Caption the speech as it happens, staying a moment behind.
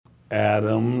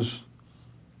Adams,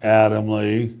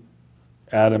 Adamley,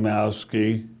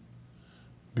 Adamowski,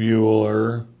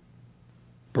 Bueller,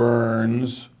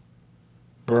 Burns,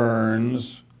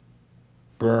 Burns,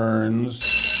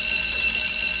 Burns.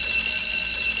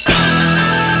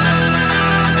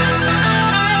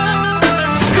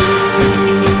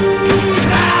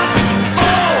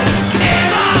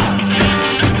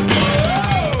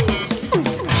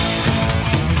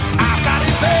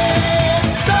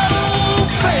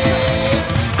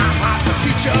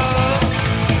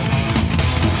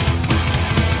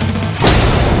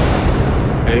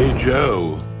 Hey,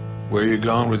 Joe, where you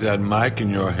going with that mic in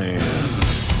your hand?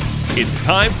 It's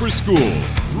time for school,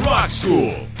 Rock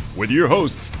School, with your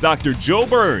hosts, Dr. Joe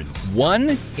Burns.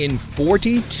 1 in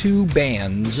 42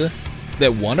 bands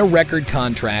that won a record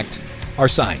contract are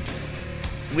signed.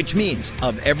 Which means,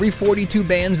 of every 42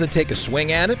 bands that take a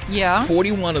swing at it,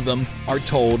 41 of them are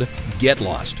told, get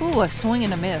lost. Ooh, a swing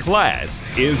and a miss. Class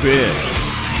is in.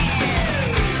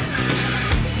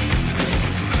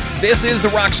 This is the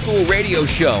Rock School Radio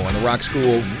Show on the Rock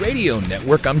School Radio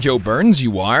Network. I'm Joe Burns.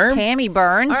 You are? Tammy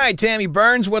Burns. All right, Tammy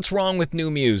Burns, what's wrong with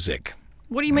new music?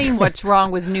 What do you mean, what's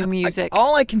wrong with new music?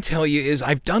 All I can tell you is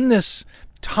I've done this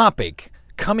topic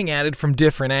coming at it from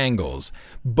different angles,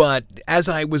 but as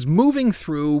I was moving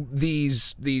through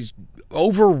these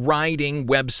overriding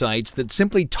websites that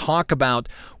simply talk about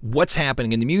what's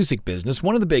happening in the music business,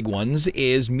 one of the big ones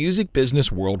is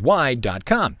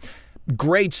musicbusinessworldwide.com.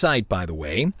 Great site, by the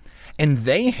way. And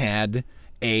they had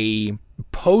a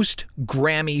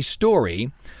post-Grammy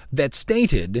story that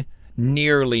stated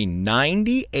nearly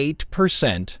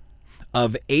 98%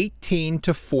 of 18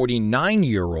 to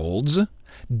 49-year-olds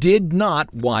did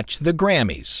not watch the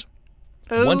Grammys.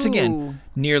 Ooh. Once again,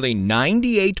 nearly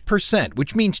 98%,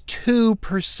 which means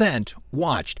 2%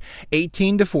 watched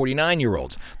 18 to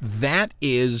 49-year-olds. That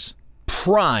is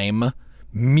prime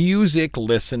music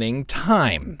listening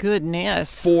time.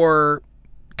 Goodness. For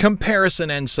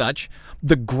comparison and such,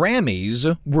 the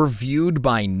Grammys were viewed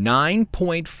by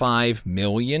 9.5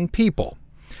 million people.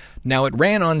 Now, it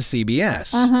ran on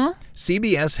CBS.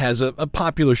 CBS has a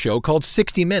popular show called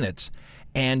 60 Minutes,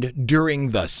 and during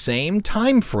the same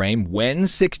time frame when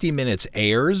 60 Minutes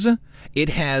airs, it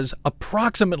has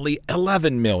approximately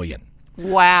 11 million.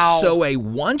 Wow. So a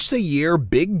once-a-year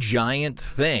big giant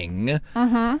thing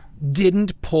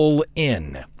didn't pull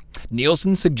in.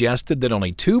 Nielsen suggested that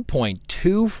only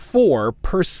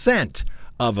 2.24%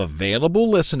 of available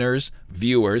listeners,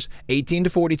 viewers, 18 to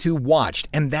 42 watched,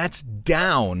 and that's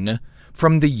down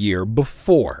from the year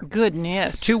before.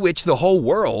 Goodness. To which the whole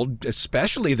world,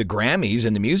 especially the Grammys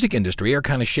and the music industry, are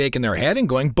kind of shaking their head and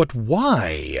going, but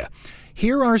why?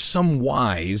 Here are some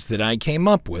whys that I came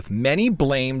up with. Many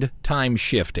blamed time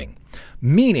shifting,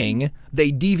 meaning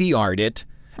they DVR'd it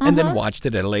and then watched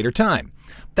it at a later time.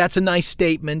 That's a nice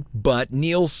statement, but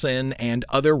Nielsen and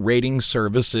other rating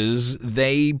services,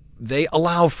 they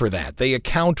allow for that. They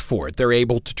account for it. They're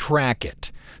able to track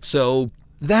it. So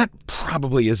that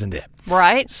probably isn't it.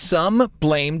 Right. Some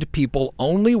blamed people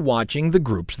only watching the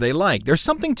groups they like. There's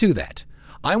something to that.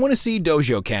 I want to see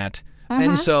Doja Cat,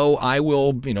 and so I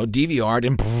will, DVR it,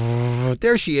 and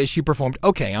there she is. She performed.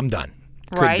 Okay, I'm done.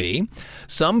 Could be.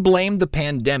 Some blamed the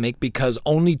pandemic because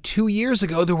only 2 years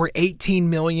ago there were 18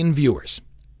 million viewers.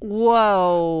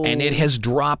 Whoa. And it has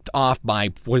dropped off by,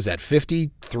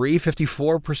 53,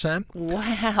 54%?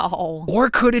 Wow.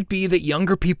 Or could it be that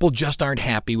younger people just aren't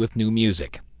happy with new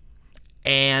music?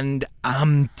 And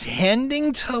I'm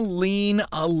tending to lean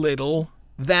a little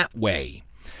that way.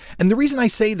 And the reason I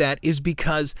say that is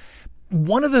because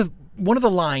one of the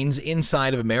lines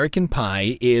inside of American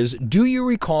Pie is, do you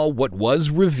recall what was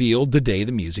revealed the day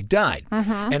the music died?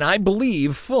 And I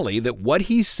believe fully that what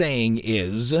he's saying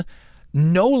is,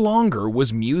 no longer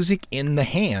was music in the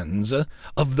hands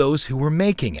of those who were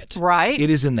making it. Right. It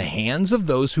is in the hands of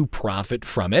those who profit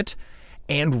from it.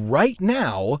 And right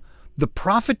now, the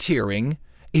profiteering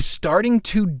is starting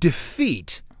to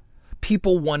defeat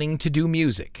people wanting to do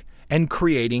music and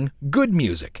creating good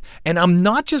music. And I'm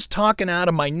not just talking out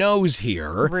of my nose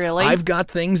here. Really? I've got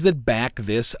things that back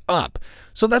this up.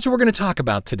 So that's what we're going to talk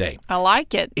about today. I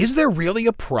like it. Is there really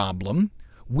a problem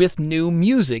with new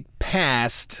music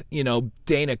past,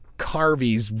 Dana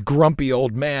Carvey's grumpy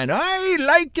old man? I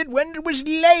liked it when it was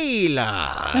Layla,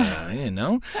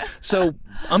 So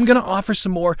I'm going to offer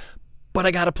some more, but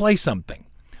I got to play something.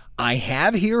 I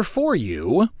have here for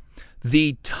you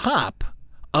the top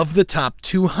of the top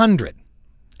 200,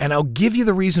 and I'll give you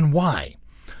the reason why.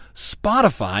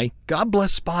 Spotify, God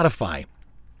bless Spotify,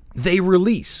 they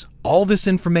release all this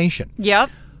information. Yep.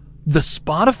 The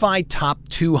Spotify top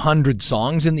 200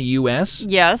 songs in the U.S.,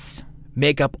 Yes.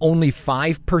 make up only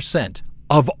 5%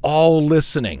 of all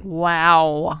listening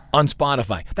Wow. on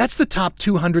Spotify. That's the top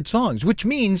 200 songs, which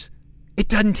means it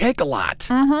doesn't take a lot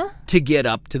to get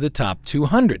up to the top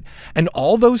 200. And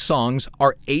all those songs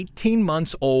are 18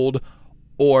 months old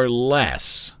or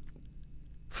less.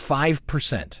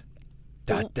 5%.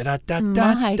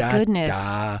 My goodness.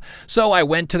 So I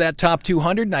went to that top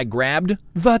 200 and I grabbed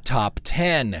the top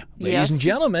 10. Ladies Yes. and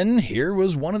gentlemen, here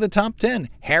was one of the top 10.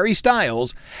 Harry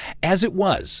Styles, As It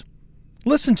Was.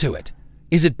 Listen to it.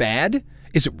 Is it bad?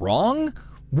 Is it wrong?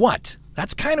 What?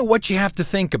 That's kind of what you have to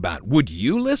think about. Would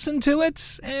you listen to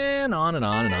it? And on and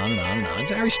on and on and on and on.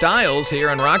 It's Harry Styles here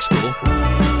on Rock School.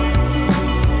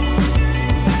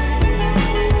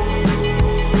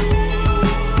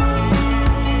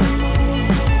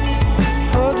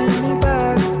 Holding me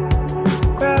back,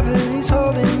 gravity's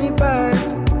holding me back.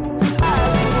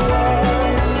 As it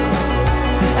was,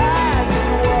 as it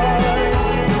was,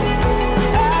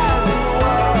 as it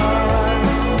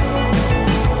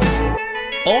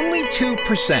was. Only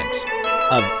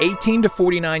 2% of 18 to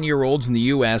 49-year-olds in the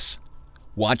U.S.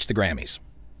 watch the Grammys,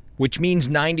 which means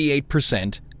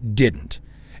 98% didn't.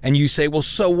 And you say, well,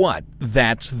 so what?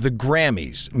 That's the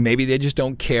Grammys. Maybe they just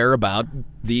don't care about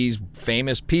these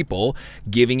famous people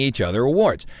giving each other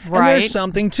awards. And Right. there's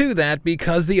something to that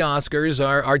because the Oscars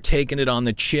are taking it on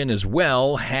the chin as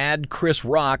well. Had Chris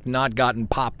Rock not gotten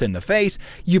popped in the face,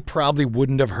 you probably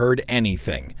wouldn't have heard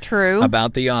anything True.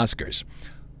 about the Oscars.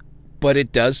 But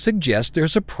it does suggest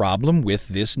there's a problem with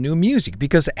this new music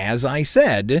because, as I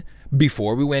said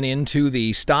before we went into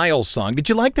the Styles song, did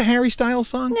you like the Harry Styles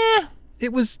song? Eh,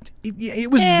 It was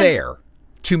there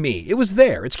to me. It was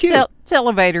there. It's cute. it's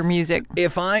elevator music.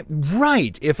 If I'm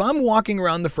walking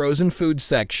around the frozen food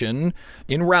section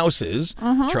in Rouse's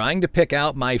trying to pick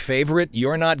out my favorite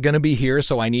 "You're Not Gonna Be Here,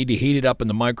 so I need to heat it up in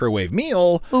the microwave"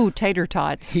 meal, Ooh, tater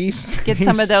tots. get Get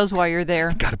some of those while you're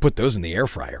there. Got to put those in the air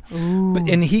fryer.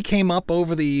 And he came up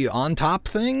over the on top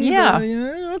thing. Yeah.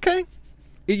 Okay.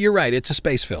 You're right. It's a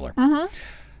space filler.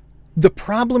 The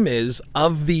problem is,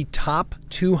 of the top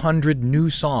 200 new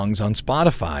songs on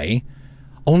Spotify,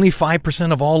 only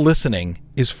 5% of all listening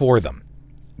is for them,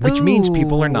 which means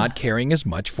people are not caring as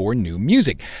much for new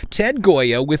music. Ted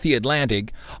Goya with The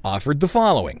Atlantic offered the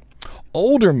following.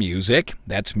 Older music,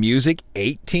 that's music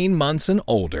 18 months and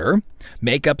older,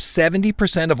 make up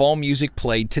 70% of all music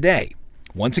played today.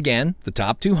 Once again, the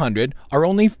top 200 are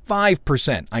only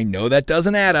 5%. I know that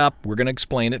doesn't add up. We're going to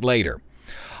explain it later.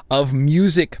 Of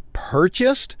music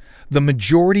purchased, the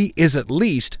majority is at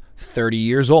least 30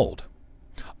 years old.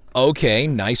 Okay,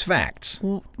 nice facts.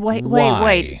 Wait.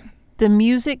 Why? The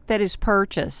music that is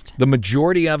purchased. The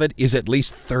majority of it is at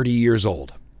least 30 years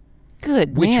old,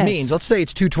 Goodness. which means, let's say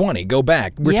it's 220. Go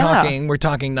back. We're Yeah. talking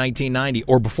 1990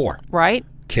 or before. Right?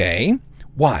 Okay,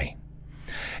 why?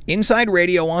 Inside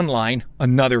Radio Online,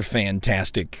 another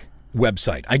fantastic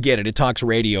website. I get it. It talks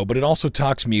radio, but it also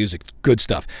talks music. Good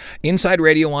stuff. Inside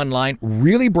Radio Online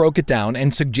really broke it down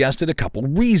and suggested a couple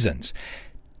reasons.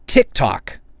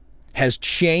 TikTok has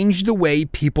changed the way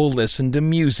people listen to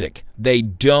music. They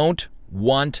don't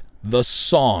want the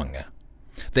song.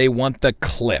 They want the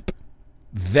clip.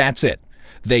 That's it.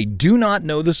 They do not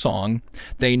know the song.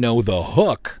 They know the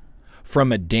hook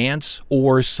from a dance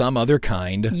or some other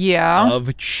kind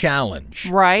of challenge.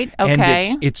 Right. Okay.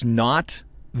 And it's not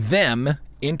them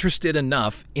interested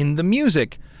enough in the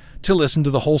music to listen to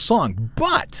the whole song.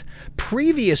 But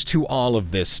previous to all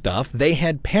of this stuff, they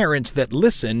had parents that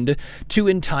listened to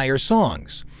entire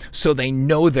songs. So they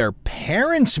know their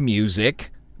parents' music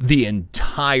the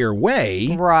entire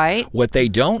way. Right. What they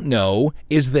don't know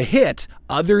is the hit,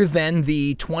 other than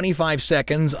the 25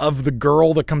 seconds of the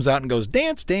girl that comes out and goes,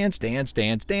 dance, dance, dance,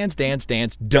 dance, dance, dance,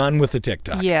 dance, done with the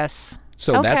TikTok. Yes.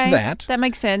 So that's Okay, that. That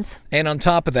makes sense. And on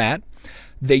top of that,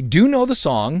 they do know the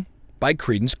song by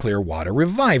Creedence Clearwater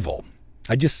Revival.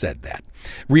 I just said that.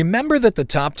 Remember that the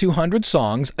top 200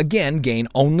 songs, again, gain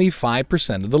only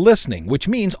 5% of the listening, which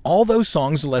means all those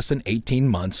songs are less than 18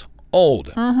 months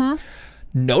old.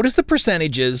 Notice the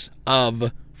percentages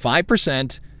of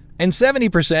 5% and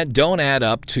 70% don't add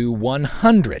up to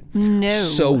 100. No.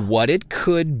 So what it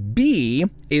could be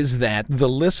is that the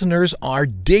listeners are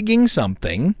digging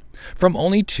something from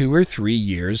only 2 or 3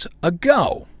 years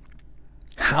ago.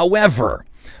 However,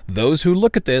 those who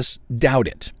look at this doubt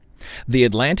it. The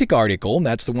Atlantic article,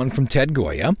 that's the one from Ted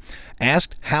Goya,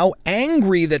 asked how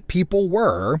angry that people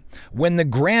were when the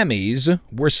Grammys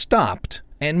were stopped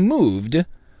and moved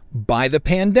by the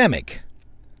pandemic.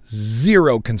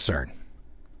 Zero concern.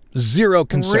 Zero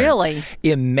concern. Really?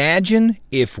 Imagine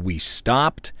if we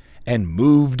stopped and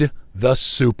moved the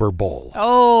Super Bowl.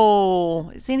 Oh,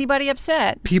 is anybody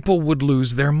upset? People would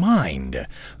lose their mind.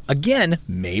 Again,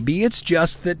 maybe it's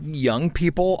just that young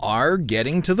people are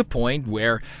getting to the point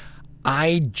where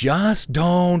I just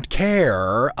don't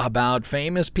care about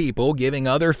famous people giving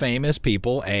other famous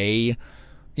people an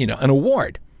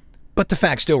award. But the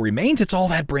fact still remains, it's all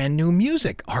that brand new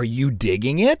music. Are you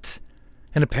digging it?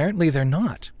 And apparently they're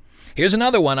not. Here's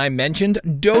another one. I mentioned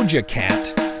Doja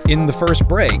Cat in the first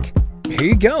break. Here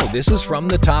you go. This is from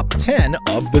the top 10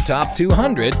 of the top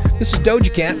 200. This is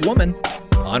Doja Cat, Woman,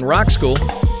 on Rock School.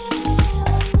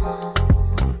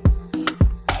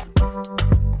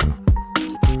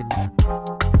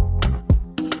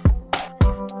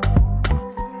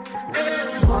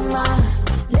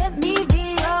 Let me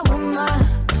be your woman,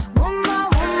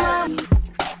 woman,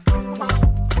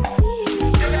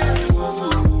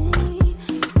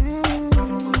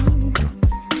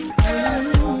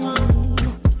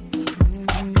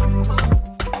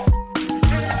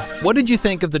 What did you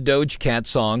think of the Doja Cat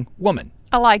song, Woman?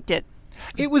 I liked it.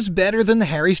 It was better than the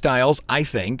Harry Styles, I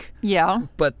think. Yeah.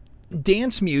 But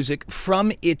dance music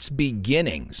from its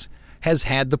beginnings has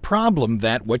had the problem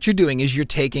that what you're doing is you're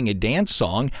taking a dance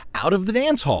song out of the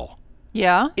dance hall.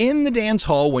 Yeah. In the dance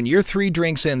hall, when you're 3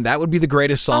 drinks in, that would be the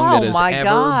greatest song that has my ever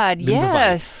God. been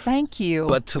Yes. provided. Thank you.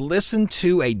 But to listen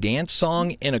to a dance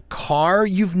song in a car,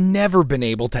 you've never been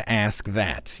able to ask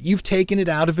that. You've taken it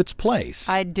out of its place.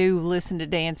 I do listen to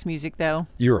dance music, though.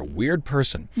 You're a weird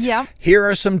person. Yeah. Here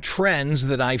are some trends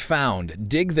that I found.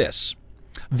 Dig this.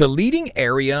 The leading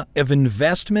area of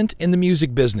investment in the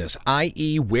music business,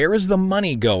 i.e., where is the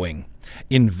money going?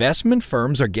 Investment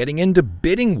firms are getting into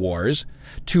bidding wars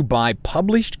to buy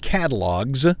published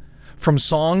catalogs from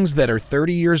songs that are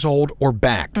 30 years old or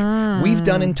back. We've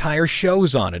done entire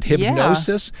shows on it.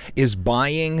 Hypnosis is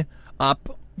buying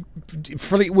up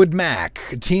Fleetwood Mac,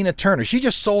 Tina Turner. She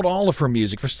just sold all of her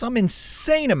music for some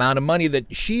insane amount of money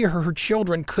that she or her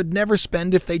children could never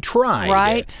spend if they tried.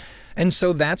 Right. And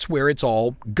so that's where it's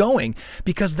all going,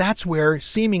 because that's where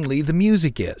seemingly the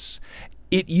music is.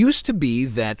 It used to be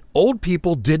that old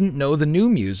people didn't know the new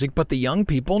music, but the young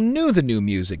people knew the new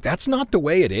music. That's not the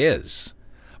way it is.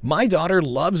 My daughter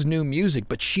loves new music,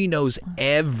 but she knows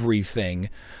everything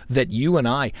that you and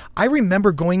I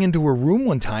remember going into her room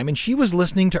one time and she was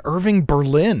listening to Irving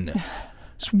Berlin.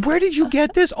 So where did you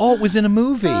get this? Oh, it was in a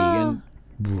movie. And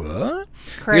what?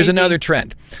 Crazy. Here's another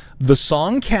trend. The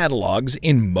song catalogs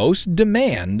in most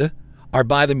demand are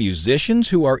by the musicians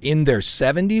who are in their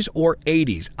 70s or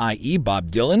 80s, i.e. Bob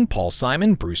Dylan, Paul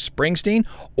Simon, Bruce Springsteen,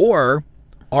 or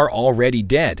are already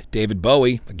dead, David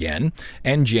Bowie, again,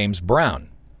 and James Brown.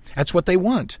 That's what they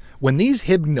want. When these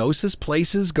hypnosis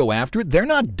places go after it, they're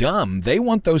not dumb. They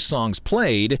want those songs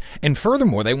played, and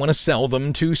furthermore, they want to sell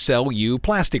them to sell you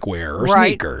plasticware or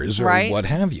sneakers or what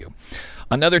have you.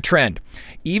 Another trend.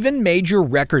 Even major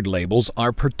record labels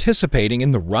are participating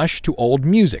in the rush to old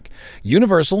music.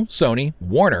 Universal, Sony,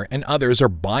 Warner, and others are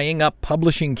buying up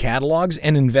publishing catalogs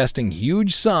and investing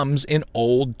huge sums in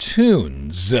old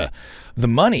tunes. The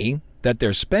money that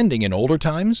they're spending in older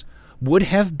times would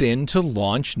have been to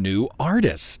launch new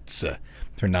artists.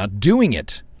 They're not doing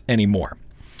it anymore.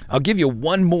 I'll give you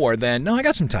one more then. No, I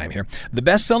got some time here. The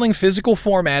best-selling physical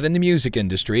format in the music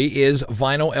industry is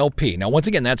vinyl LP. Now, once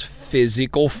again, that's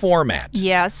physical format.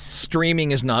 Yes.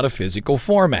 Streaming is not a physical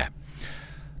format.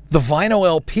 The vinyl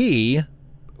LP,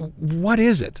 what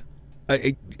is it?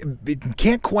 It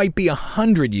can't quite be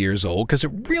 100 years old because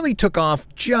it really took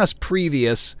off just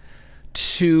previous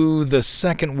to the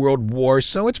Second World War,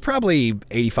 so it's probably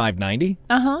 85, 90.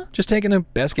 Just taking a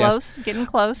best guess. Close. Getting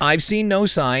close. I've seen no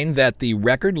sign that the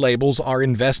record labels are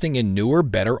investing in newer,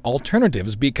 better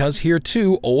alternatives because here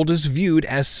too, old is viewed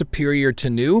as superior to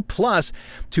new. Plus,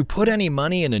 to put any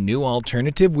money in a new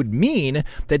alternative would mean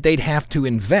that they'd have to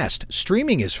invest.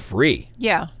 Streaming is free.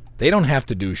 Yeah. They don't have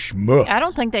to do schmuck. I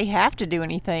don't think they have to do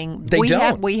anything. They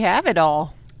don't. We have it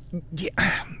all.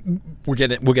 Yeah, we'll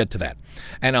get to that.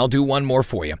 And I'll do one more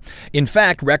for you. In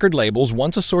fact, record labels,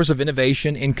 once a source of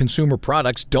innovation in consumer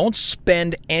products, don't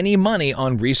spend any money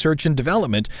on research and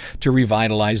development to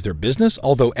revitalize their business,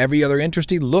 although every other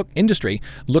industry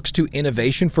looks to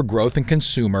innovation for growth and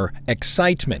consumer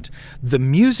excitement. The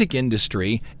music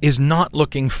industry is not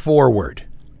looking forward.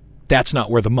 That's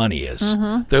not where the money is.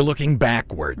 They're looking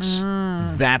backwards.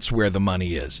 That's where the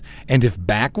money is. And if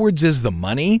backwards is the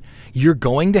money, you're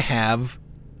going to have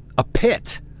a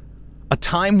pit, a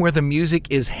time where the music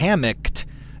is hammocked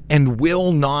and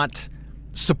will not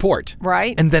support.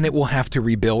 Right. And then it will have to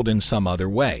rebuild in some other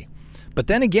way. But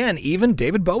then again, even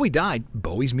David Bowie died.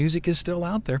 Bowie's music is still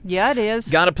out there. Yeah, it is.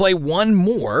 Got to play one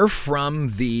more from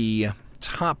the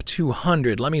top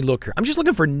 200. Let me look here. I'm just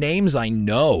looking for names I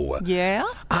know. Yeah?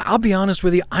 I'll be honest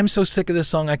with you. I'm so sick of this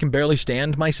song I can barely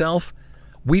stand myself.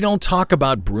 We Don't Talk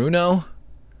About Bruno.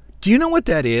 Do you know what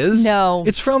that is? No.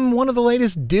 It's from one of the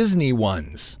latest Disney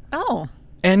ones. Oh.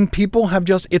 And people have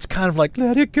it's kind of like,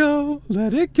 let it go,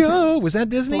 let it go. Was that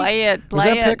Disney? Play it, Was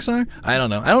play that it. Pixar? I don't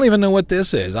know. I don't even know what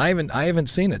this is. I haven't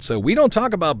seen it. So We Don't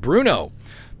Talk About Bruno.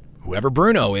 Whoever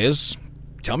Bruno is,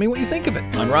 tell me what you think of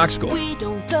it on Rock School. We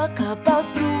don't talk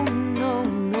about Bruno,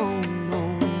 no,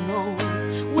 no,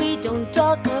 no. We don't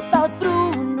talk about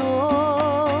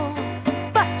Bruno.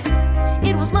 But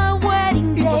it was my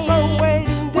wedding day.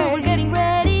 We were getting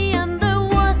ready and there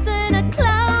wasn't a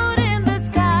cloud in the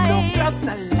sky.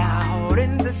 Allowed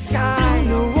in the sky.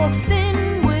 Bruno walks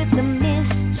in with a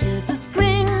mischievous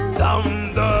grin.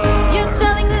 Thunder. You're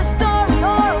telling this story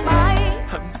or am I?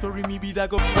 I'm sorry, maybe that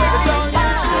go further down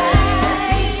your street.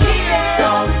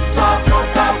 Don't talk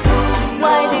about Bruno.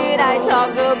 Why did I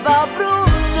talk about Bruno?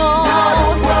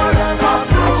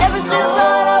 I never should have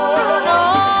thought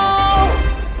of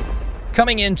Bruno.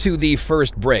 Coming into the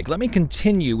first break, let me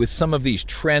continue with some of these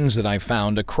trends that I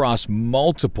found across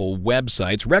multiple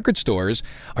websites. Record stores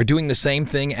are doing the same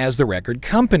thing as the record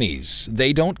companies.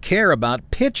 They don't care about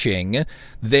pitching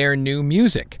their new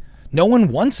music. No one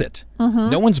wants it.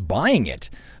 No one's buying it.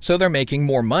 So they're making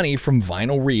more money from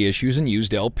vinyl reissues and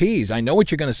used LPs. I know what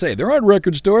you're going to say. There aren't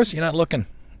record stores. You're not looking.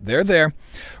 They're there.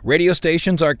 Radio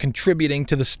stations are contributing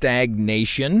to the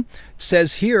stagnation. It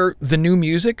says here the new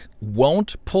music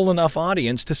won't pull enough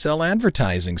audience to sell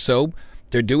advertising. So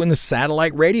they're doing the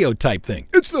satellite radio type thing.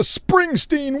 It's the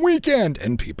Springsteen weekend,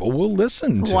 and people will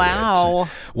listen to Wow. it.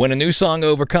 When a new song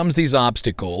overcomes these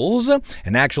obstacles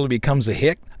and actually becomes a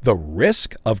hit, the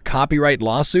risk of copyright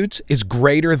lawsuits is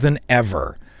greater than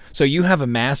ever. So you have a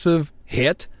massive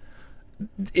hit.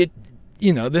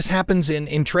 This happens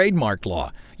in trademark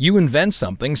law. You invent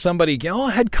something, somebody, I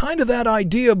had kind of that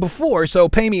idea before, so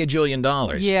pay me $1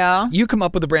 jillion. Yeah. You come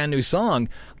up with a brand new song.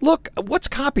 Look, what's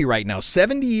copyright now?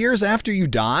 70 years after you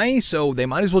die? So they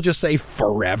might as well just say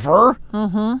forever?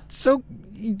 Mm-hmm. So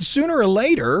sooner or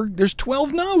later, there's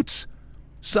 12 notes.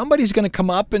 Somebody's going to come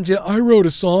up and say, I wrote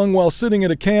a song while sitting at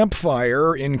a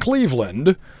campfire in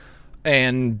Cleveland,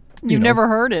 and You've never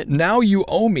heard it. now you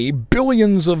owe me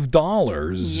billions of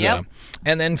dollars. Yep.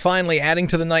 And then finally, adding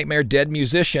to the nightmare, dead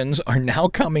musicians are now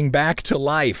coming back to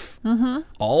life. Mm-hmm.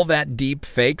 All that deep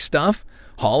fake stuff,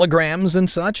 holograms and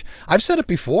such. I've said it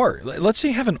before. Let's say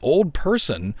you have an old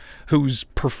person who's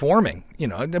performing.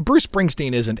 Bruce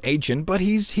Springsteen isn't ancient, but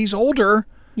he's older.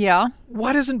 Yeah.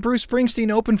 Why doesn't Bruce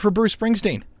Springsteen open for Bruce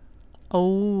Springsteen?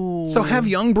 Oh. So have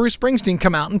young Bruce Springsteen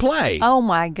come out and play. Oh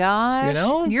my gosh. You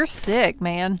know? You're sick,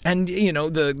 man. And,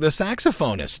 the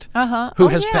saxophonist Uh-huh. who Oh,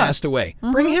 has yeah. passed away.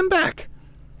 Bring him back.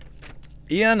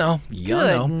 You know.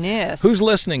 Goodness. Who's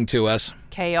listening to us?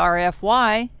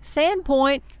 KRFY,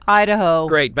 Sandpoint, Idaho.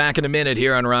 Great. Back in a minute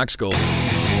here on Rock School.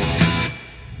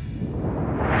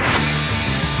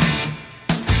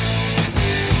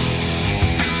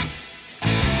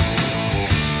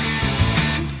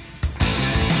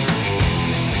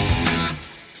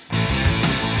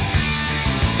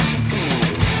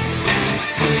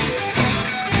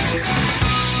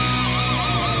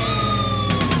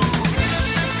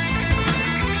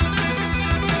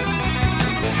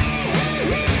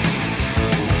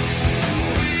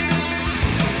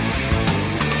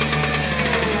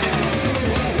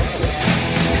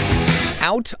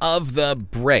 Out of the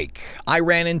break, I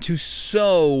ran into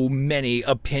so many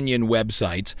opinion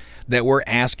websites that were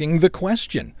asking the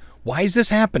question, why is this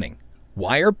happening?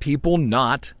 Why are people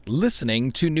not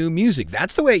listening to new music?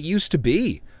 That's the way it used to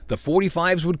be. The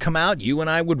 45s would come out, you and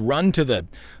I would run to the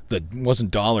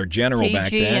wasn't Dollar General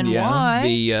back then,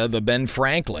 TG&Y. the Ben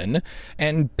Franklin,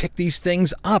 and pick these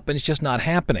things up, and it's just not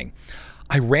happening.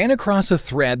 I ran across a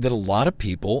thread that a lot of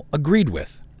people agreed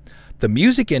with. The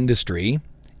music industry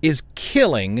is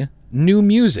killing new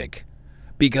music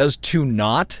because to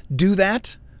not do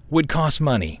that would cost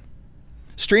money.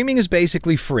 Streaming is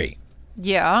basically free.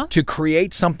 Yeah. To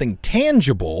create something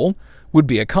tangible would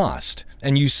be a cost.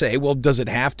 And you say, well, does it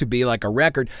have to be like a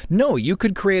record? No, you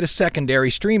could create a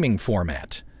secondary streaming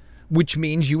format, which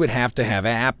means you would have to have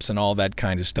apps and all that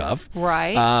kind of stuff.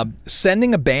 Right.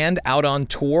 Sending a band out on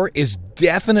tour is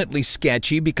definitely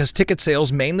sketchy because ticket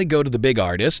sales mainly go to the big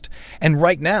artist. And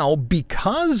right now,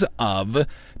 because of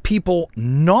people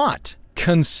not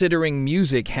considering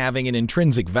music having an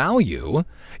intrinsic value,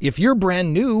 if you're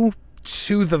brand new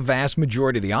to the vast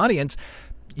majority of the audience,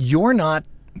 you're not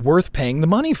worth paying the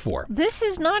money for. This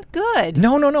is not good.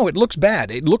 No. It looks bad.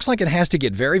 It looks like it has to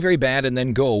get very, very bad and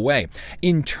then go away.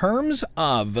 In terms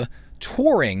of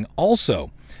touring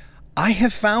also. I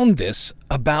have found this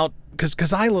about,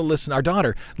 because Isla our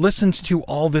daughter, listens to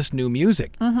all this new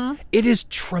music. It is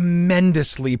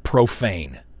tremendously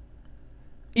profane.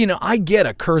 You know, I get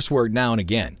a curse word now and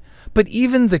again, but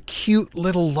even the cute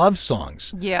little love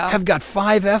songs have got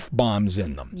 5 F-bombs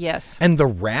in them. Yes. And the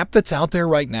rap that's out there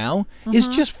right now is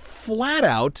just flat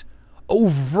out,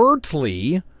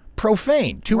 overtly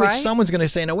profane. To which someone's going to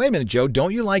say, "No, wait a minute, Joe,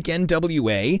 don't you like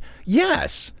NWA?"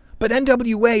 Yes, but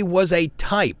NWA was a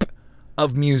type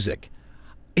of music.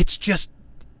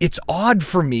 It's odd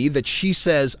for me that she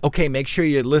says, "Okay, make sure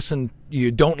you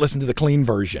don't listen to the clean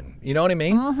version." You know what I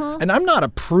mean? And I'm not a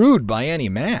prude by any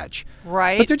match.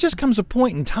 Right. But there just comes a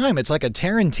point in time. It's like a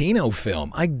Tarantino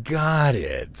film. I got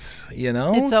it. You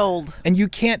know? It's old. And you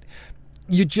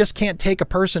just can't take a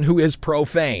person who is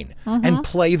profane and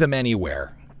play them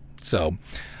anywhere. So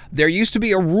there used to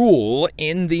be a rule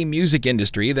in the music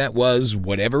industry that was,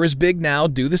 whatever is big now,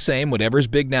 do the same. Whatever is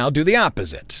big now, do the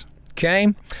opposite.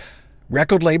 Okay?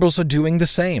 Record labels are doing the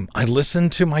same. I listen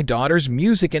to my daughter's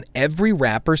music and every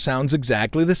rapper sounds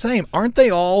exactly the same. Aren't they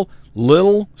all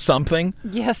Lil something?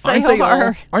 Yes, they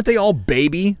are. Aren't they all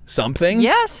Baby something?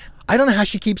 Yes. I don't know how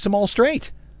she keeps them all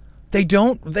straight. They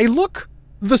look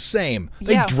the same.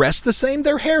 They dress the same.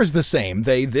 Their hair's the same.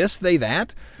 They this, they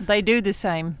that. They do the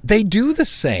same. They do the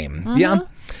same. Yeah.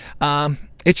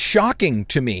 It's shocking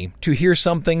to me to hear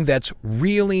something that's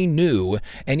really new.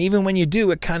 And even when you do,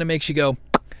 it kind of makes you go,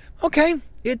 okay,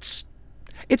 it's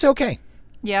okay.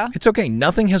 Yeah. It's okay.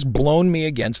 Nothing has blown me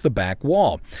against the back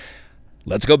wall.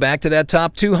 Let's go back to that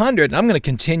top 200. And I'm going to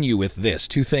continue with this.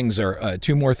 Two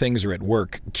more things are at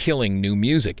work killing new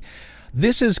music.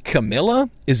 This is Camila.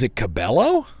 Is it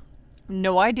Cabello?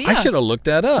 No idea. I should have looked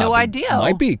that up. No idea. It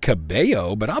might be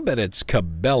Cabello, but I'll bet it's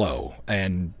Cabello.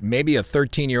 And maybe a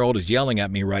 13-year-old is yelling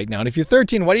at me right now. And if you're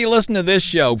 13, what are you listening to this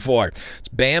show for? It's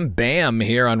Bam Bam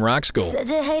here on Rock School. Said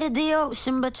you hated the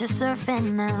ocean, but you're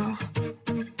surfing now.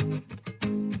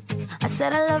 I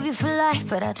said I love you for life,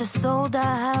 but I just sold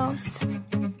our house.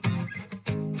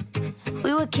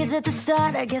 We were kids at the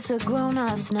start, I guess we're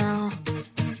grown-ups now.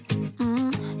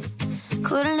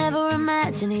 Couldn't ever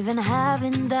imagine even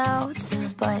having doubts,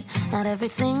 but not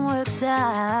everything works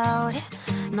out.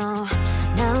 No,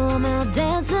 now I'm out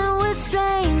dancing with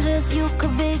strangers. You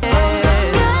could be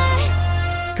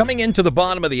Coming into the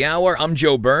bottom of the hour, I'm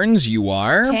Joe Burns. You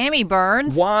are? Tammy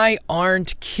Burns. Why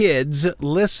aren't kids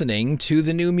listening to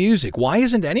the new music? Why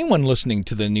isn't anyone listening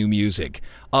to the new music?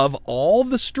 Of all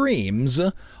the streams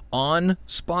on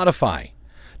Spotify,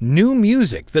 new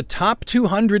music, the top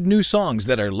 200 new songs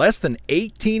that are less than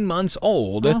 18 months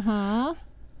old,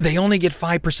 they only get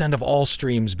 5% of all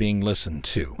streams being listened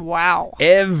to. Wow.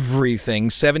 Everything,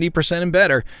 70% and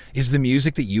better, is the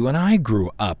music that you and I grew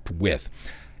up with.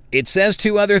 It says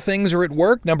 2 other things are at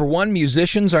work. Number 1,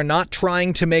 musicians are not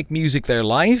trying to make music their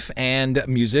life, and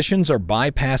musicians are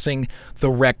bypassing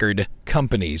the record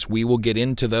companies. We will get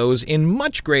into those in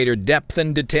much greater depth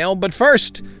and detail, but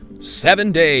first,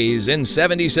 7 days in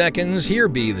 70 seconds. Here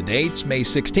be the dates, May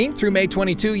 16th through May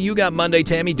 22. You got Monday,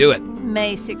 Tammy. Do it.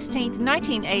 May 16th,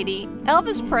 1980,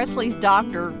 Elvis Presley's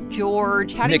doctor,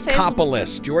 George, how do you say his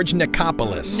name? George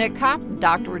Nicopolis.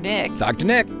 Dr. Nick. Dr.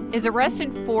 Nick. Is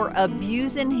arrested for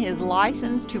abusing his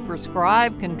license to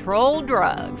prescribe controlled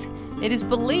drugs. It is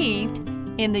believed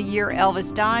in the year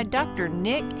Elvis died, Dr.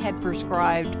 Nick had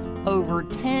prescribed over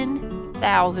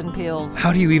 10,000 pills.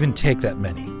 How do you even take that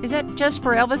many? Is that just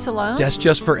for Elvis alone? That's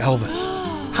just for Elvis.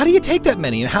 How do you take that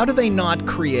many? And how do they not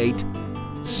create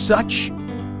such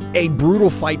a brutal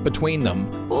fight between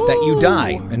them that you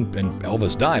die? And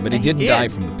Elvis died, but he didn't die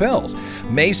from the pills.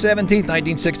 May 17th,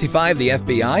 1965, the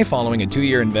FBI, following a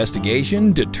 2-year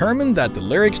investigation, determined that the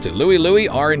lyrics to Louie Louie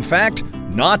are, in fact,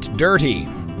 not dirty.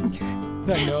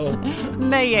 I know.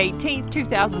 May 18th,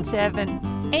 2007,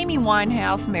 Amy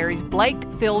Winehouse marries Blake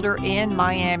Fielder in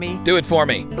Miami. Do it for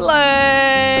me.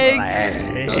 Blake.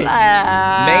 May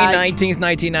 19th,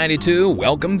 1992,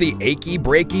 welcome the Achy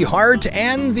Breaky Heart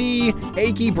and the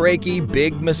Achy Breaky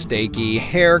Big Mistakey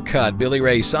Haircut. Billy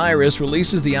Ray Cyrus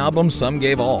releases the album Some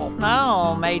Gave All.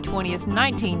 Oh, May 20th,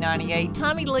 1998,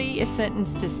 Tommy Lee is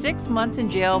sentenced to 6 months in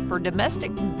jail for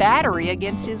domestic battery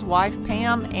against his wife,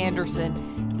 Pam Anderson.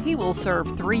 He will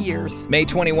serve 3 years. May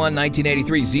 21,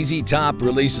 1983, ZZ Top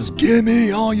releases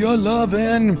Gimme All Your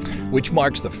Lovin', which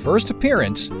marks the first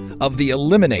appearance of the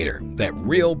Eliminator, that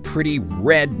real pretty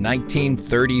red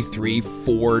 1933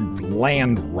 Ford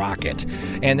Land Rocket.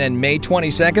 And then May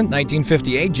 22nd,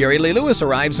 1958, Jerry Lee Lewis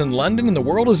arrives in London and the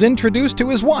world is introduced to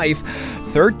his wife,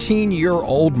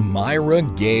 13-year-old Myra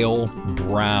Gale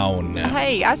Brown.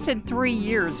 Hey, I said 3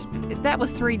 years. That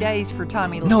was 3 days for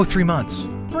Tommy Lee. No, 3 months.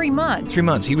 3 months. 3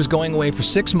 months. He was going away for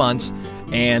 6 months,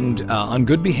 and on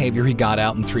good behavior, he got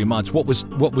out in 3 months. What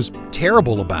was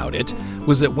terrible about it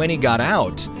was that when he got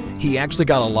out, he actually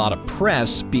got a lot of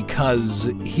press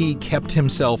because he kept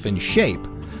himself in shape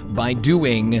by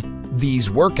doing these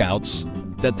workouts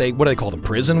that what do they call them?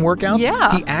 Prison workouts?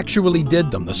 Yeah. He actually did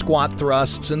them, the squat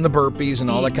thrusts and the burpees and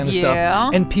all that kind of Yeah.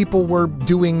 stuff. And people were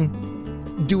doing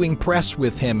press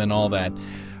with him and all that.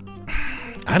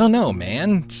 I don't know,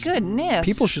 man. Goodness.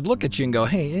 People should look at you and go,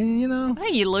 hey, you know.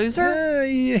 Hey, you loser.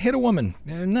 You hit a woman.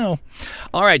 No.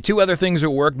 All right, 2 other things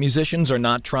at work. Musicians are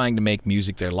not trying to make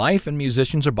music their life, and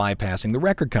musicians are bypassing the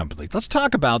record companies. Let's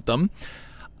talk about them.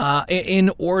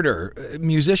 In order,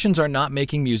 musicians are not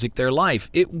making music their life.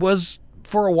 It was,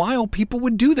 for a while, people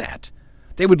would do that.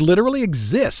 They would literally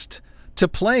exist to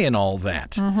play and all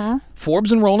that.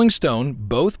 Forbes and Rolling Stone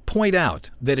both point out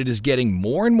that it is getting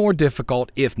more and more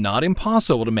difficult, if not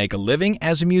impossible, to make a living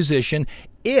as a musician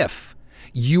if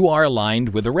you are aligned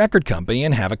with a record company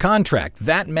and have a contract.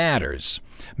 That matters.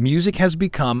 Music has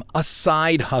become a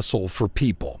side hustle for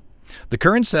people. The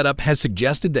current setup has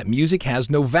suggested that music has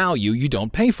no value, you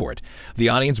don't pay for it. The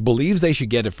audience believes they should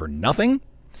get it for nothing,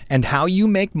 and how you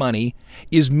make money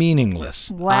is meaningless.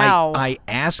 Wow. I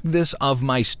asked this of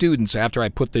my students after I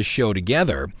put this show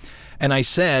together, and I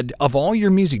said, of all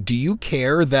your music, do you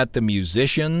care that the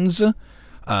musicians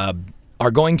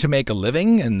are going to make a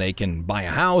living and they can buy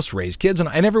a house, raise kids?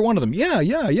 And every one of them, yeah,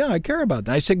 I care about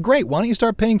that. I said, great, why don't you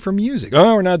start paying for music?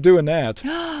 Oh, we're not doing that.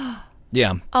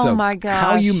 Yeah. Oh, so my gosh.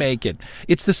 How you make it.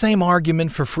 It's the same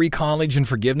argument for free college and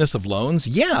forgiveness of loans.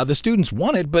 Yeah, the students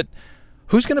want it, but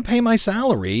who's going to pay my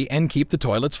salary and keep the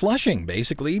toilets flushing?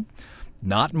 Basically,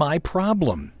 not my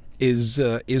problem is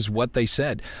what they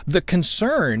said. The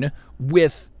concern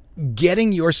with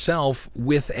getting yourself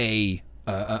with a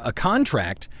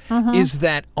contract is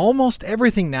that almost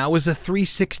everything now is a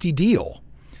 360 deal.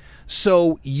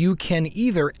 So you can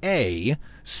either A,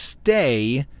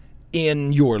 stay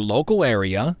in your local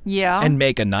area and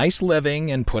make a nice living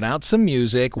and put out some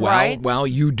music while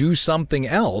you do something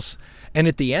else. And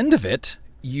at the end of it,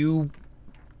 you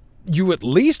at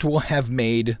least will have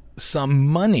made some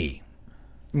money,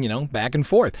 back and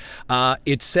forth.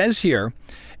 It says here,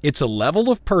 it's a level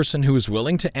of person who is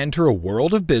willing to enter a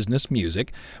world of business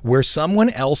music where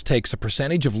someone else takes a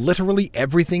percentage of literally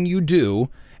everything you do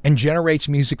and generates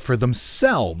music for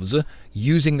themselves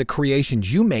using the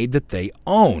creations you made that they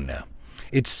own.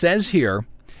 It says here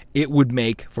it would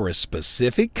make for a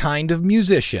specific kind of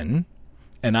musician,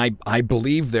 and I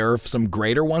believe there are some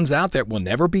greater ones out there that will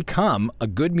never become a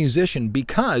good musician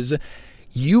because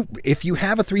if you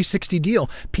have a 360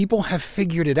 deal, people have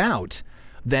figured it out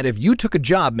that if you took a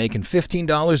job making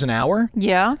 $15 an hour,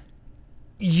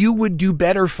 you would do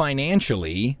better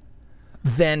financially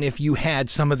than if you had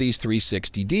some of these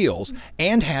 360 deals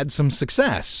and had some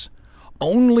success,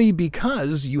 only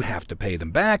because you have to pay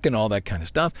them back and all that kind of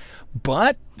stuff.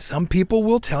 But some people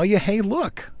will tell you, hey,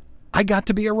 look, I got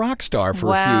to be a rock star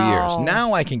for a few years.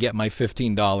 Now I can get my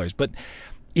 $15. But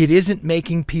it isn't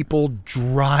making people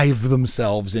drive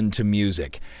themselves into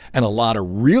music. And a lot of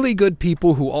really good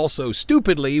people who also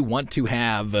stupidly want to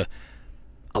have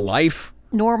a life,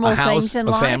 normal a house, things in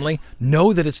a life. family,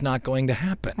 know that it's not going to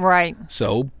happen. Right.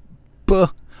 So,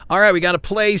 all right, we got to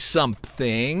play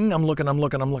something. I'm looking.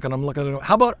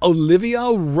 How about Olivia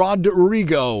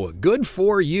Rodrigo? Good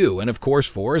For You. And of course,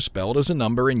 4 is spelled as a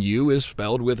number and U is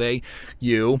spelled with a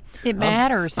U. It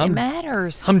matters. It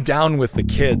matters. I'm down with the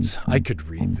kids. I could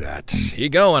read that. Here you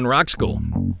go on Rock School.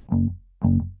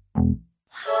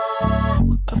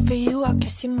 Good for you, I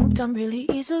guess you moved on really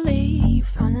easily. You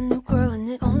found a new girl and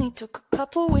it only took a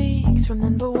couple weeks.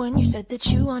 Remember when you said that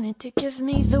you wanted to give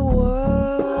me the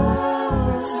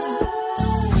world?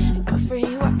 Good for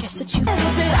you, I guess that you good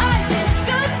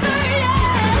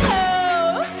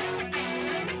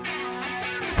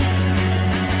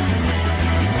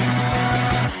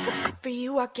for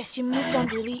you, I guess you moved on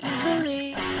really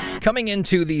easily. Coming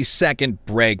into the second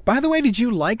break. By the way, did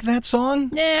you like that song?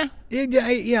 Nah.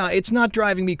 Yeah, it's not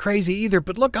driving me crazy either,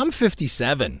 but look, I'm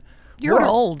 57. You're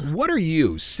old. What are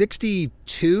you,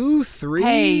 62, 3?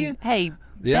 Hey,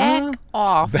 back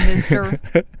off, mister.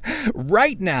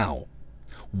 Right now,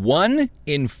 1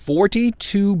 in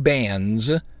 42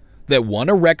 bands that won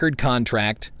a record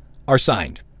contract are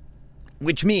signed.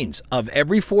 Which means of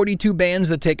every 42 bands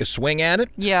that take a swing at it,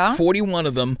 Yeah. 41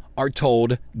 of them are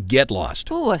told, get lost.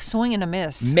 Ooh, a swing and a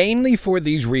miss. Mainly for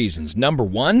these reasons. Number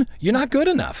one, you're not good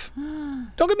enough.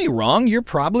 Don't get me wrong, you're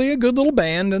probably a good little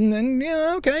band, and then,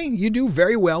 yeah, okay, you do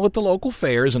very well at the local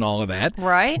fairs and all of that.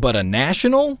 Right. But a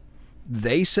national,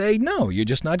 they say, no, you're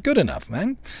just not good enough,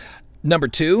 man. Number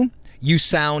two, you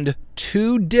sound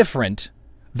too different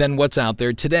than what's out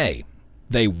there today.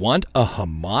 They want a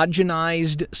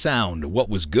homogenized sound. What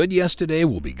was good yesterday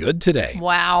will be good today.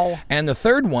 Wow. And the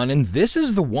third one, and this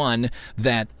is the one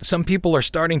that some people are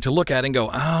starting to look at and go,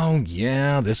 oh,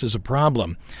 yeah, this is a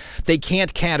problem. They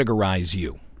can't categorize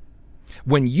you.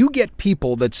 When you get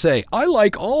people that say, I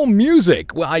like all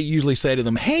music, well, I usually say to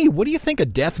them, hey, what do you think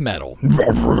of death metal? I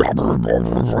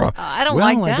don't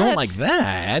like Well, I that. don't like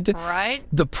that. Right?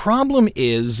 The problem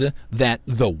is that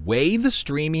the way the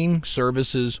streaming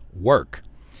services work,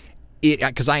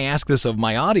 because I ask this of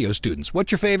my audio students,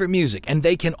 what's your favorite music? And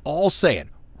they can all say it.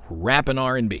 Rap and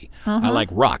R&B. I like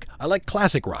rock. I like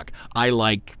classic rock. I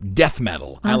like death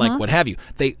metal. I like what have you.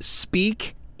 They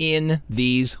speak in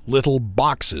these little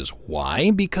boxes.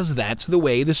 Why? Because that's the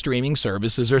way the streaming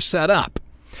services are set up.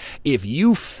 If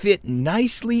you fit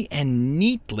nicely and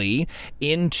neatly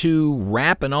into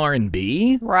rap and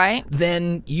R&B, Right?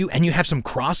 then you have some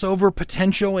crossover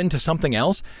potential into something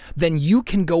else, then you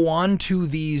can go on to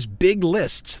these big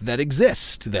lists that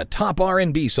exist, the top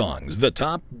R&B songs, the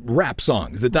top rap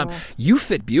songs, the top. You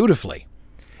fit beautifully.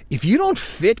 If you don't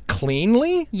fit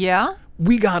cleanly, Yeah.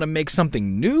 we got to make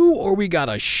something new, or we got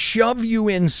to shove you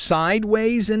in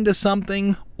sideways into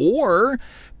something, or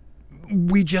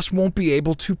we just won't be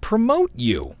able to promote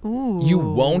you. Ooh. You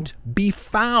won't be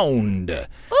found.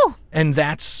 Ooh. And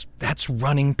that's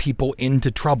running people into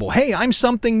trouble. Hey, I'm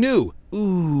something new.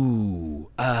 Ooh,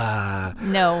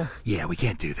 No. yeah, we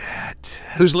can't do that.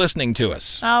 Who's listening to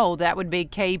us? Oh, that would be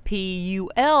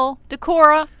KPUL,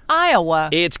 Decorah, Iowa.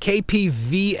 It's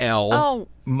KPVL. Oh.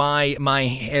 My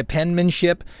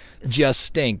penmanship just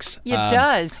stinks. It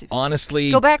does.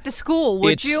 Honestly, Go back to school,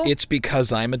 would you? It's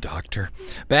because I'm a doctor.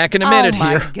 Back in a minute oh my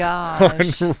here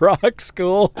gosh. on Rock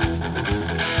School.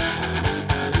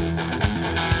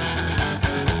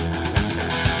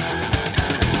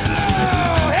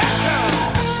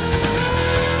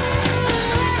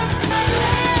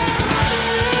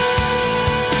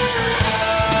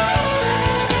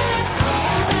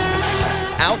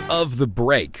 Out of the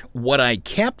break, what I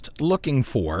kept looking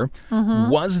for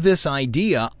was this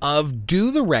idea of,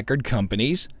 do the record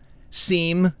companies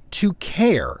seem to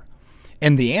care?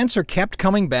 And the answer kept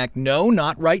coming back, no,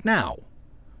 not right now.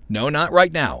 No, not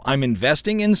right now. I'm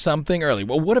investing in something early.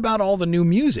 Well, what about all the new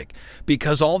music?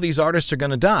 Because all these artists are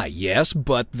going to die. Yes,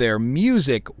 but their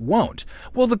music won't.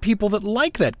 Well, the people that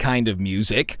like that kind of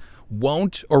music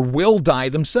won't or will die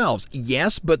themselves.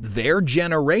 Yes, but their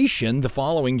generation, the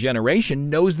following generation,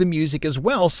 knows the music as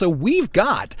well. So we've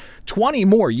got 20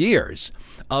 more years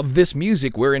of this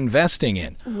music we're investing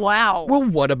in. Wow. Well,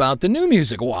 what about the new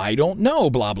music? Well, I don't know,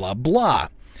 blah, blah, blah.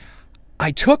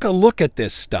 I took a look at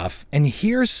this stuff, and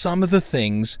here's some of the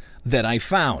things that I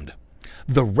found.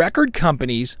 The record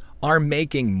companies are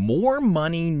making more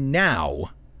money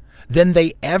now than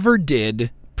they ever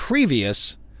did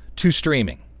previous to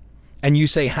streaming. And you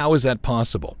say, how is that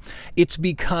possible? It's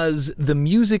because the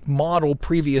music model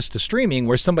previous to streaming,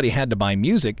 where somebody had to buy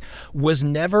music, was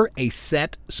never a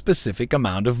set specific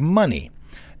amount of money.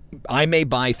 I may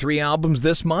buy 3 albums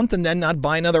this month and then not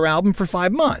buy another album for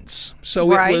 5 months. So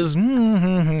Right. it was,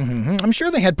 I'm sure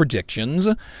they had predictions,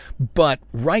 but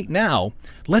right now,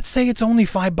 let's say it's only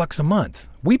 $5 a month.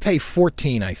 We pay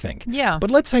 $14, I think. Yeah.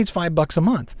 But let's say it's $5 a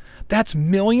month. That's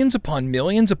millions upon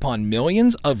millions upon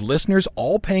millions of listeners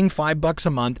all paying $5 a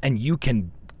month, and you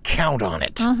can count on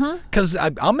it. Because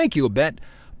I'll make you a bet,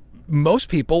 most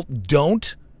people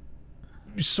don't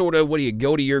sort of,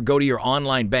 go to your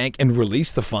online bank and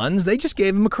release the funds. They just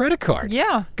gave them a credit card.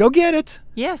 Yeah. Go get it.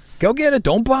 Yes. Go get it.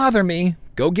 Don't bother me.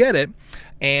 Go get it.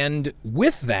 And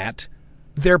with that,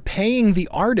 they're paying the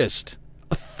artist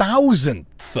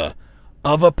 1/1000th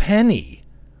of a penny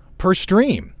per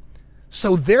stream.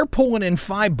 So they're pulling in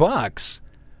 $5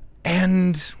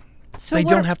 and So they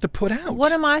what- don't have to put out.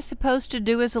 What am I supposed to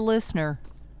do as a listener?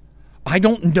 I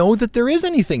don't know that there is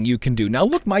anything you can do. Now,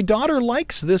 look, my daughter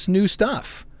likes this new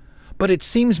stuff, but it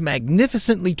seems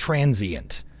magnificently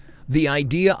transient. The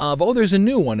idea of, oh, there's a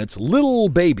new one. It's Little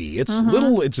Baby. It's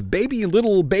it's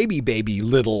baby,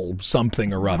 little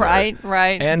something or other.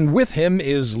 Right. And with him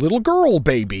is Little Girl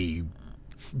Baby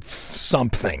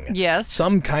something. Yes.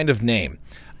 Some kind of name.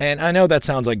 And I know that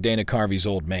sounds like Dana Carvey's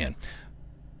old man.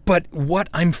 But what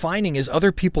I'm finding is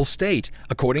other people state,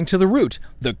 according to The Root,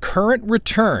 the current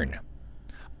return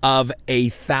of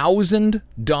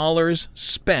 $1,000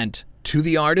 spent to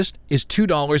the artist is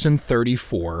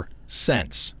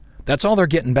 $2.34. That's all they're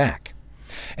getting back.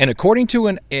 And according to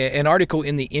an article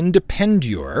in the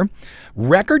Independure,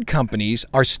 record companies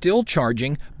are still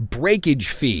charging breakage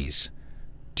fees.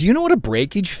 Do you know what a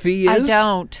breakage fee is? I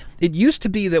don't. It used to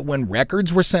be that when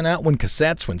records were sent out, when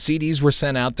cassettes, when CDs were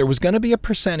sent out, there was going to be a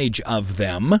percentage of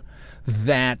them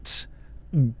that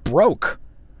broke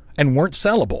and weren't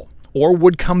sellable or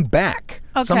would come back.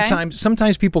 Okay.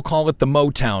 Sometimes people call it the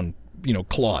Motown,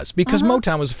 clause, because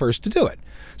Motown was the first to do it.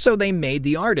 So they made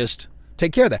the artist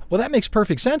take care of that. Well, that makes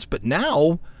perfect sense, but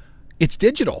now it's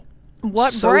digital.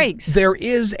 What So breaks? There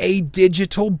is a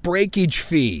digital breakage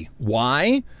fee.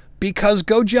 Why? Because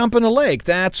go jump in a lake.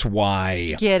 That's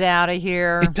why. Get out of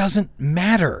here. It doesn't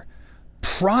matter.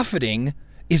 Profiting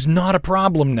is not a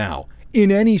problem now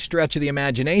in any stretch of the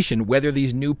imagination, whether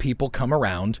these new people come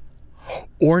around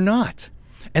or not.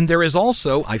 And there is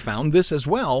also, I found this as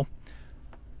well,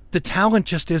 the talent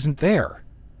just isn't there.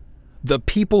 The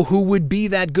people who would be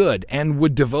that good and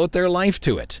would devote their life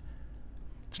to it,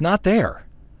 it's not there.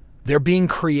 They're being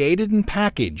created and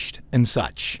packaged and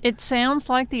such. It sounds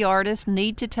like the artists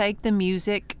need to take the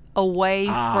music away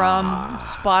from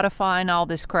Spotify and all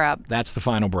this crap. That's the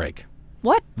final break.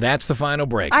 What? That's the final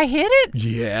break. I hit it?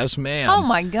 Yes, ma'am. Oh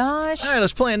my gosh. All right,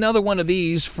 let's play another one of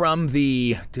these from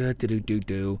the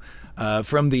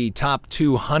from the top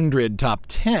 200, top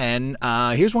 10.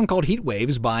 Here's one called Heat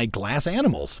Waves by Glass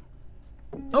Animals.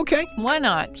 Okay, Why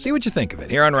not? see what you think of it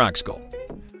here on Rock School.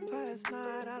 Last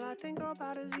night, all I think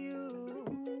about is you.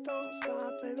 Don't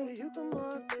stop, baby, you come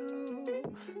on too.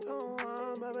 Don't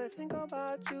want, baby, think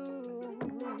about you.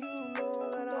 You know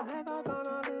that I never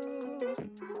gonna lose.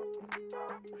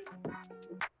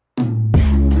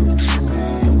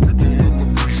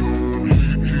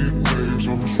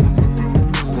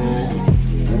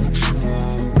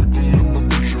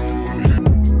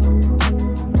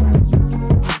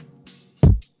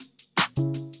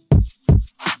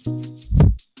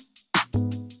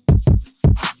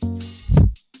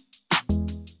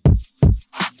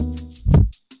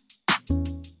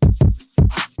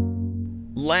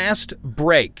 Last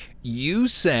break, you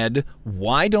said,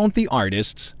 why don't the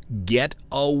artists get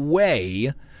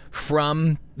away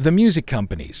from the music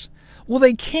companies? Well,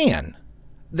 they can.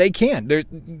 They can.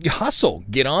 Hustle.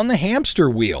 Get on the hamster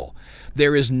wheel.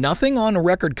 There is nothing on a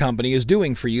record company is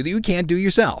doing for you that you can't do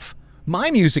yourself. My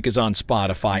music is on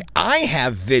Spotify. I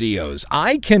have videos.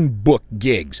 I can book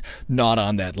gigs. Not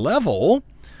on that level,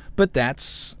 but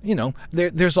that's,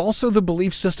 there's also the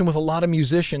belief system with a lot of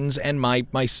musicians, and my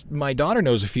daughter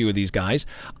knows a few of these guys.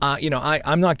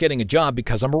 I'm not getting a job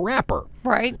because I'm a rapper.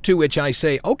 Right. To which I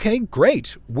say, okay,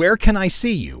 great. Where can I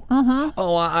see you?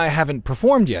 Oh, I haven't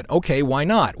performed yet. Okay, why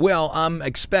not? Well, I'm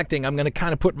going to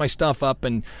kind of put my stuff up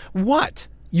and what?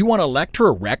 You want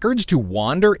Elektra Records to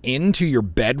wander into your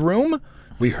bedroom?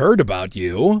 We heard about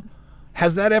you.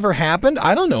 Has that ever happened?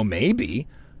 I don't know, maybe.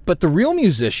 But the real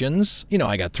musicians,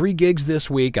 I got 3 gigs this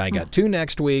week, I got 2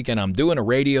 next week, and I'm doing a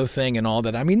radio thing and all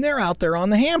that. I mean, they're out there on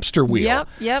the hamster wheel.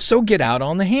 Yep. So get out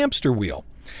on the hamster wheel.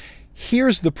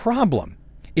 Here's the problem.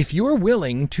 If you're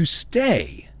willing to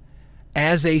stay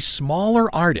as a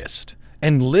smaller artist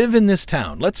and live in this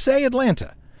town, let's say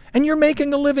Atlanta, and you're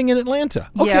making a living in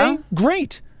Atlanta, okay, Yeah.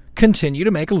 great. Continue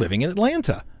to make a living in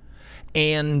Atlanta.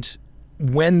 And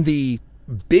when the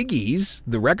biggies,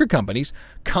 the record companies,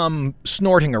 come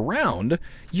snorting around,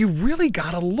 you really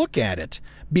got to look at it,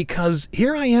 because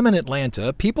here I am in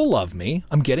Atlanta, people love me,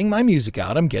 I'm getting my music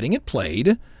out, I'm getting it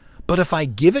played, but if I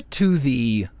give it to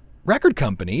the record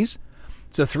companies,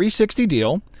 it's a 360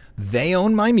 deal, they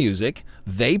own my music,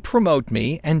 they promote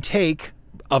me, and take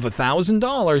of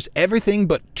 $1,000 everything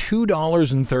but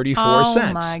 $2.34.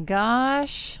 Oh my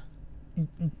gosh.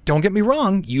 Don't get me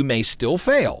wrong, you may still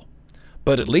fail,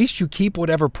 but at least you keep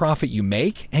whatever profit you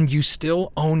make, and you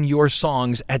still own your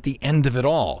songs at the end of it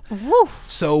all. Woof.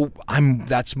 So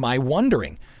that's my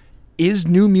wondering. Is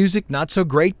new music not so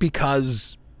great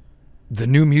because the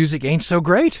new music ain't so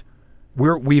great?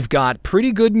 We've got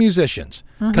pretty good musicians,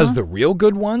 because the real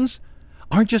good ones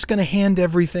aren't just going to hand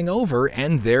everything over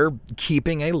and they're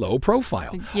keeping a low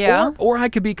profile. Yeah. Or I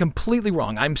could be completely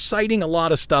wrong. I'm citing a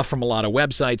lot of stuff from a lot of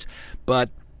websites, but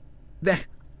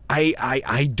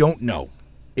I don't know.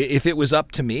 If it was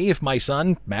up to me, if my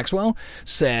son, Maxwell,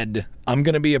 said, I'm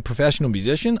going to be a professional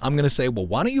musician, I'm going to say, well,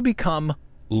 why don't you become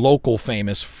local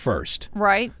famous first?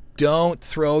 Right. Don't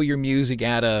throw your music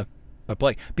at a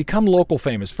But become local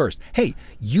famous first. Hey,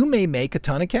 you may make a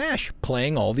ton of cash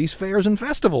playing all these fairs and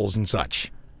festivals and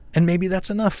such. And maybe that's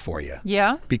enough for you.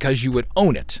 Yeah. Because you would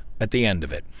own it at the end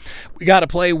of it. We got to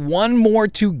play one more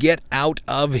to get out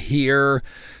of here.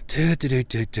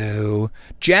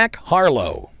 Jack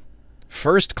Harlow,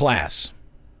 First Class.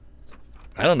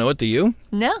 I don't know it, do you?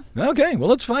 No. Okay, well,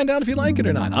 let's find out if you like it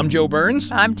or not. I'm Joe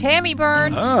Burns. I'm Tammy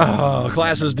Burns. Oh,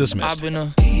 class is dismissed. I've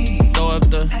been throw up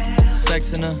the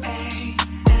sex in and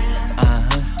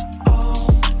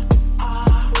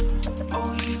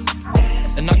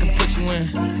I can put you in.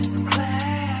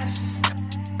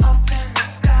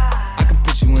 I can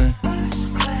put you in.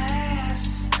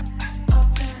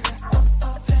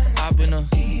 I've been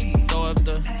throw up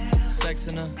the sex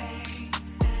in